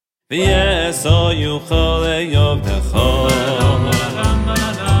ויעשו כל יובדך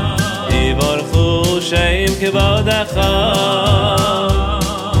יברכו שם כבודך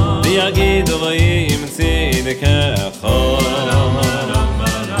ויגידו ויהי צדקך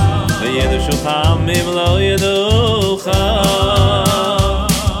וידעו חכמים לא ידעוך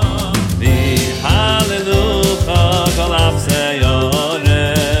ויהללוך כל אפסי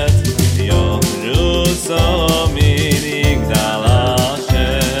אורץ יאמרו מנגדל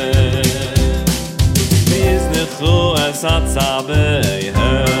השם ויזנחו את צבאיהם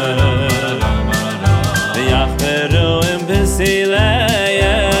ויחפרו עם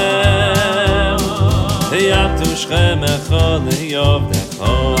פסיליהם ויעטו שכמך ליובדך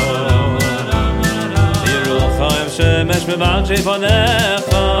ירוחו עם שמש בבקשי פניך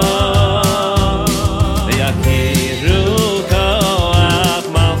ויכירו כוח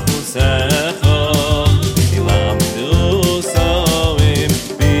מלכותך ילמדו סועים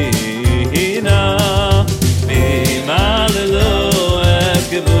בינה וימללו את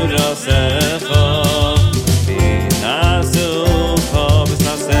גבורתך וינשאו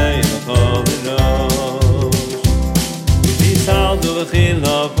בסנסי לכל ראש ויצעדו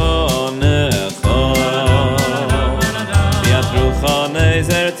וחילופו